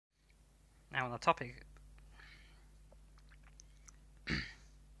Now on the topic,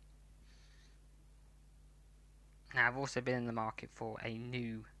 now I've also been in the market for a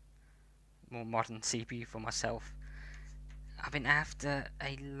new, more modern CPU for myself. I've been after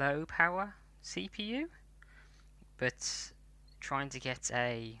a low power CPU, but trying to get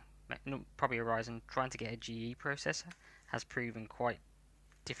probably a Ryzen, trying to get a GE processor has proven quite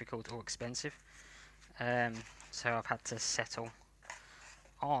difficult or expensive. So I've had to settle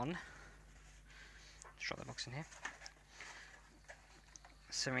on, let's drop the box in here,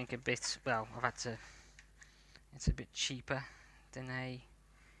 something a bit, well, it's a bit cheaper than a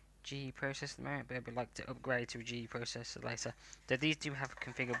GE processor at the moment, but I'd like to upgrade to a GE processor later. Though these do have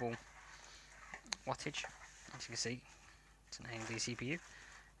configurable wattage, as you can see. It's an AMD CPU.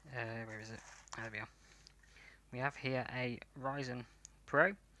 Where is it? There we are. We have here a Ryzen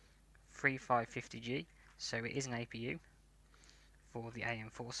Pro 3550G, so it is an APU for the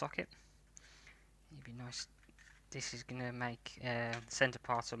AM4 socket. It'd be nice. This is going to make the center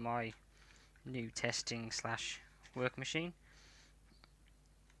part of my new testing / work machine.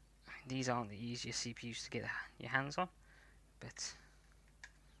 These aren't the easiest CPUs to get your hands on, but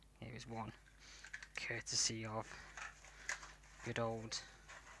here is one, courtesy of good old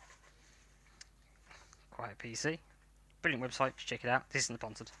Quiet PC. Brilliant website, check it out. This isn't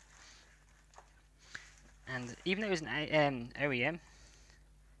sponsored. And even though it was an OEM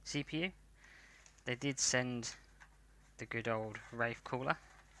CPU, they did send the good old Wraith cooler.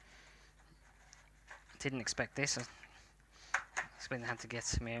 Didn't expect this. I expected I had to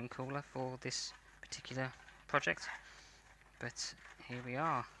get my own cooler for this particular project, but here we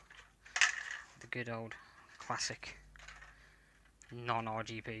are. The good old classic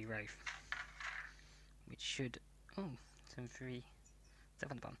non-RGB Wraith, which should some free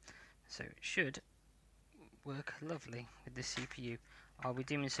stuff on the bottom, so it should work lovely with the CPU. I'll be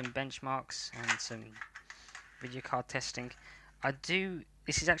doing some benchmarks and some video card testing.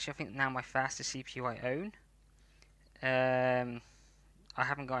 This is actually, I think, now my fastest CPU I own. I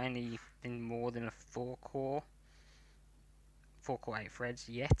haven't got anything more than a 4-core 8 threads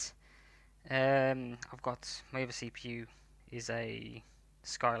yet. I've got my other CPU is a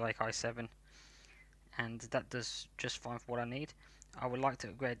Skylake i7, and that does just fine for what I need. I would like to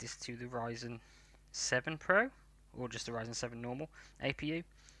upgrade this to the Ryzen 7 Pro, or just the Ryzen 7 normal APU,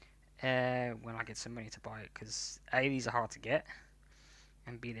 when I get some money to buy it, because A, these are hard to get,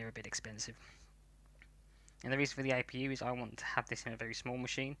 and B, they're a bit expensive. And the reason for the APU is I want to have this in a very small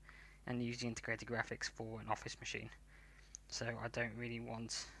machine and use the integrated graphics for an office machine. So I don't really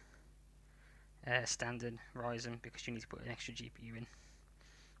want standard Ryzen, because you need to put an extra GPU in.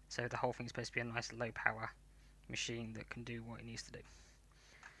 So the whole thing is supposed to be a nice low power machine that can do what it needs to do.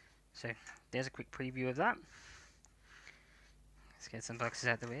 So there's a quick preview of that. Let's get some boxes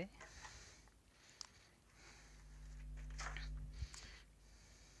out of the way.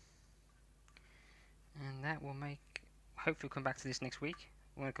 And that will hopefully come back to this next week,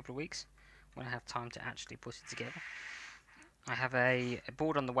 or in a couple of weeks, when I have time to actually put it together. I have a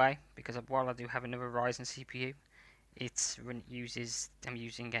board on the way, because while I do have another Ryzen CPU, I'm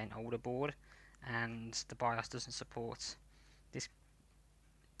using an older board, and the BIOS doesn't support this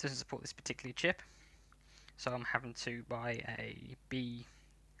particular chip, so I'm having to buy a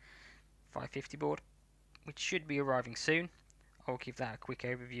B550 board, which should be arriving soon. I'll give that a quick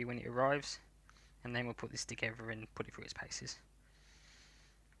overview when it arrives, and then we'll put this together and put it through its paces.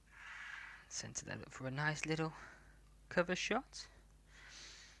 Center that up for a nice little cover shot.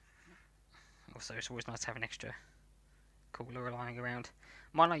 Also, it's always nice to have an extra cooler lying around.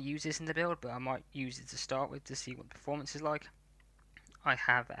 Might not use this in the build, but I might use it to start with to see what the performance is like. I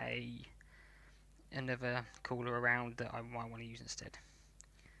have another cooler around that I might want to use instead.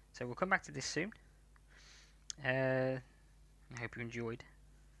 So we'll come back to this soon. I hope you enjoyed.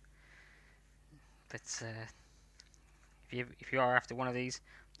 But if you are after one of these,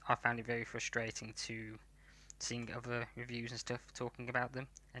 I found it very frustrating to seeing other reviews and stuff talking about them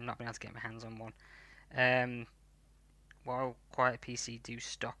and not being able to get my hands on one. While Quiet PC do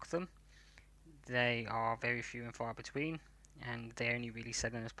stock them, they are very few and far between, and they only really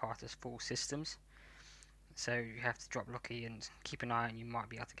sell them as part of full systems. So you have to drop lucky and keep an eye, and you might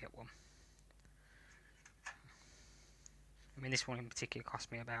be able to get one. I mean, this one in particular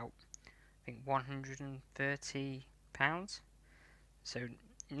cost me about, I think, £130. So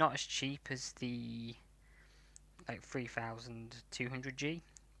not as cheap as the 3200G,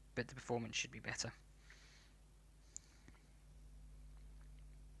 but the performance should be better.